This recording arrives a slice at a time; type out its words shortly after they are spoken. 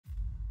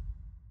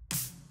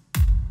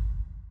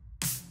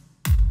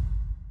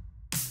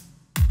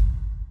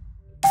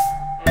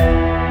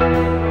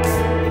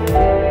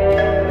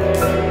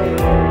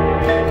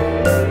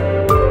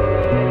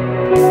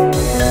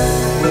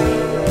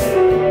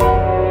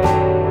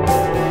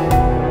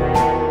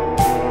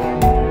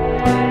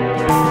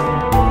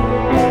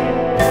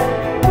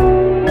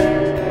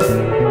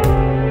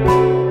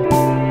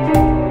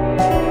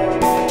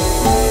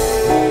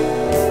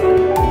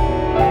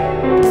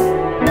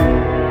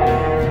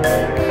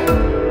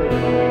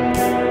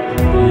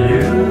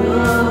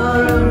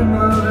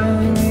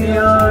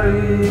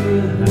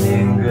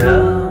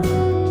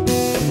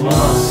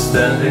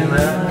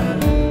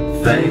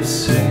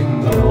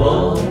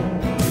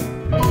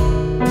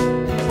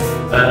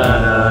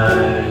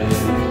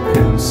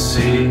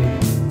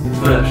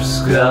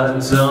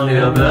skies on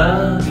your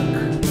back,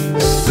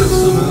 still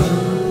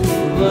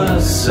smooth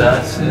as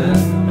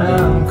satin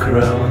and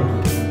crown.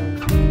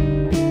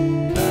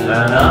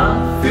 And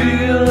I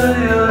feel the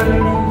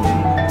yearning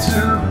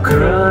to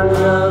cry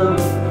out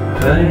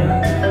of pain,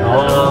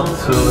 or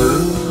to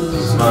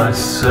lose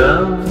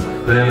myself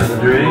in a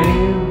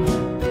dream.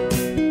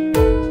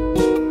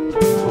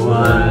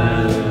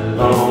 Where,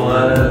 oh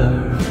where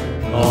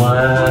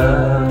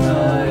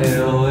are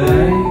your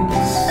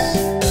wings?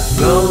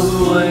 Those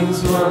wings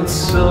once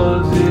so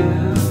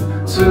dear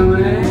to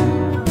me.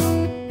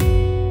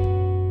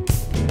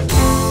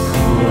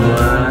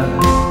 Where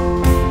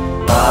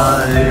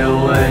are your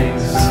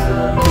wings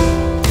now?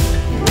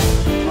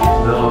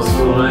 Those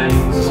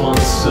wings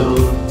once so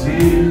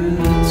dear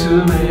to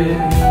me.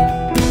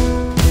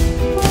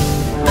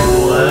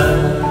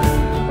 Where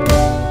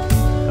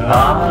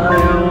are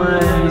your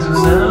wings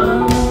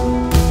now?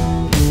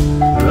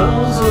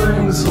 Those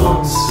wings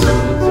once so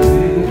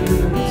dear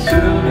to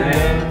me.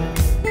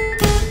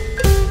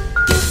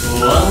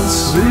 Once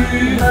we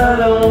had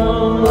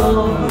all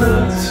of the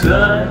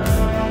time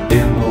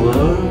in the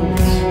world.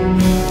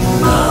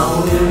 Now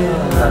we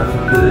have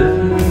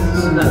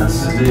business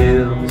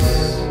deals,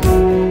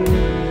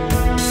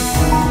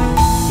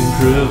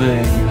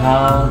 improving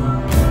how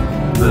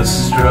the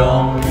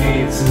strong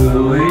meet the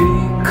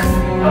weak,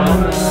 on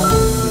the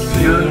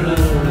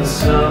pureness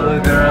of the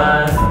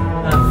grind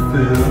and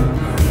filth.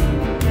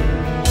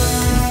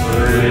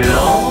 We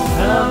all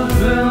have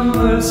been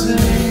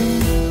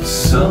losing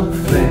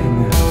something,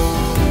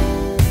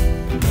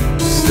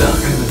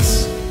 stuck in this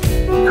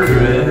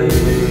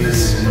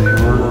crazy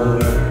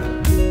world.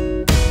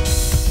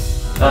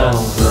 Oh,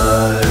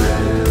 by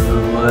the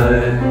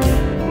way,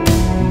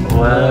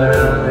 where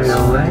are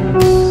your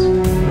wings?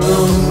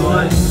 Those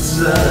wings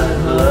that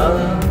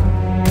loved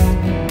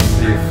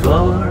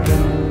before.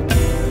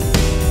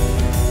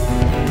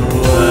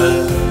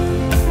 Where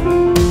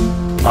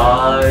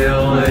are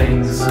your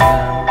wings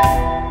now?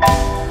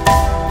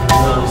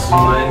 Those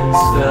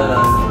wings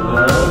that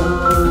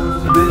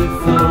loved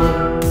before.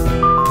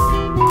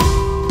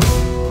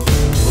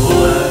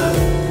 Where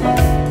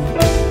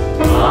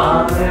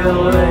are your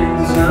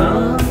wings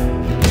now?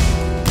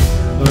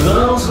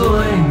 Those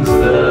wings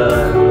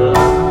that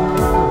loved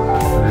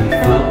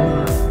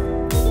before.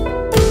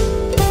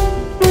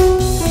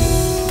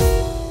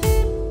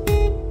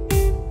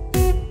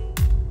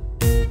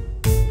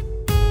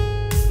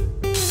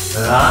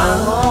 I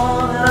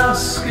won't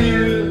ask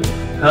you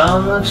how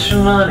much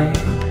money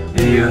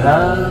you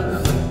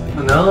have,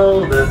 and all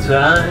the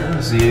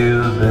times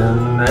you've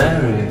been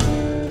married.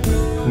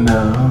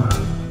 No,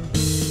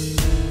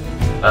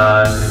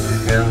 I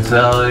can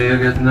tell you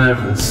get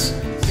nervous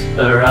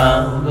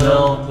around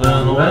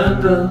open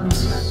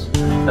windows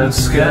and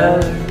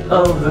scared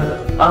of the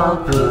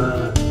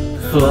upper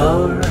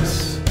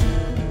floors.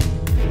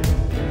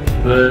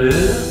 But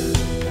if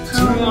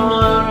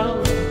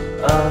tomorrow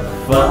our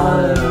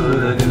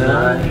fire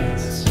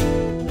ignites,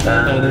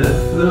 and if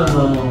the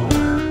whole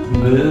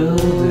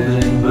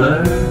building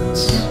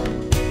burns,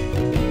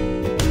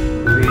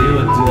 we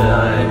would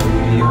die,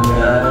 you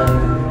and I,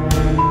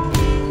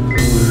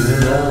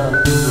 without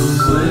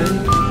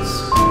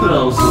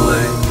those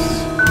wings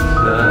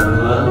that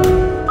loved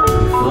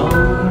before.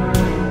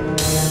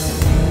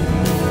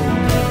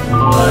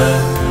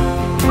 Where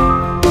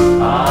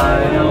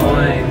are your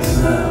wings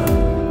now?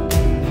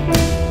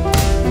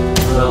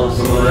 Those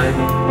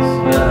wings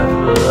that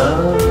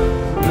loved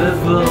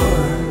before.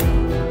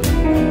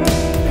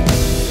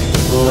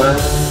 Where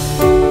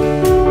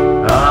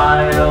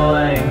are your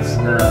wings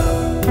now?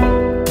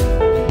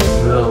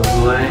 Those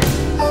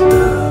wings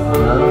that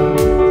loved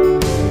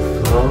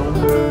before.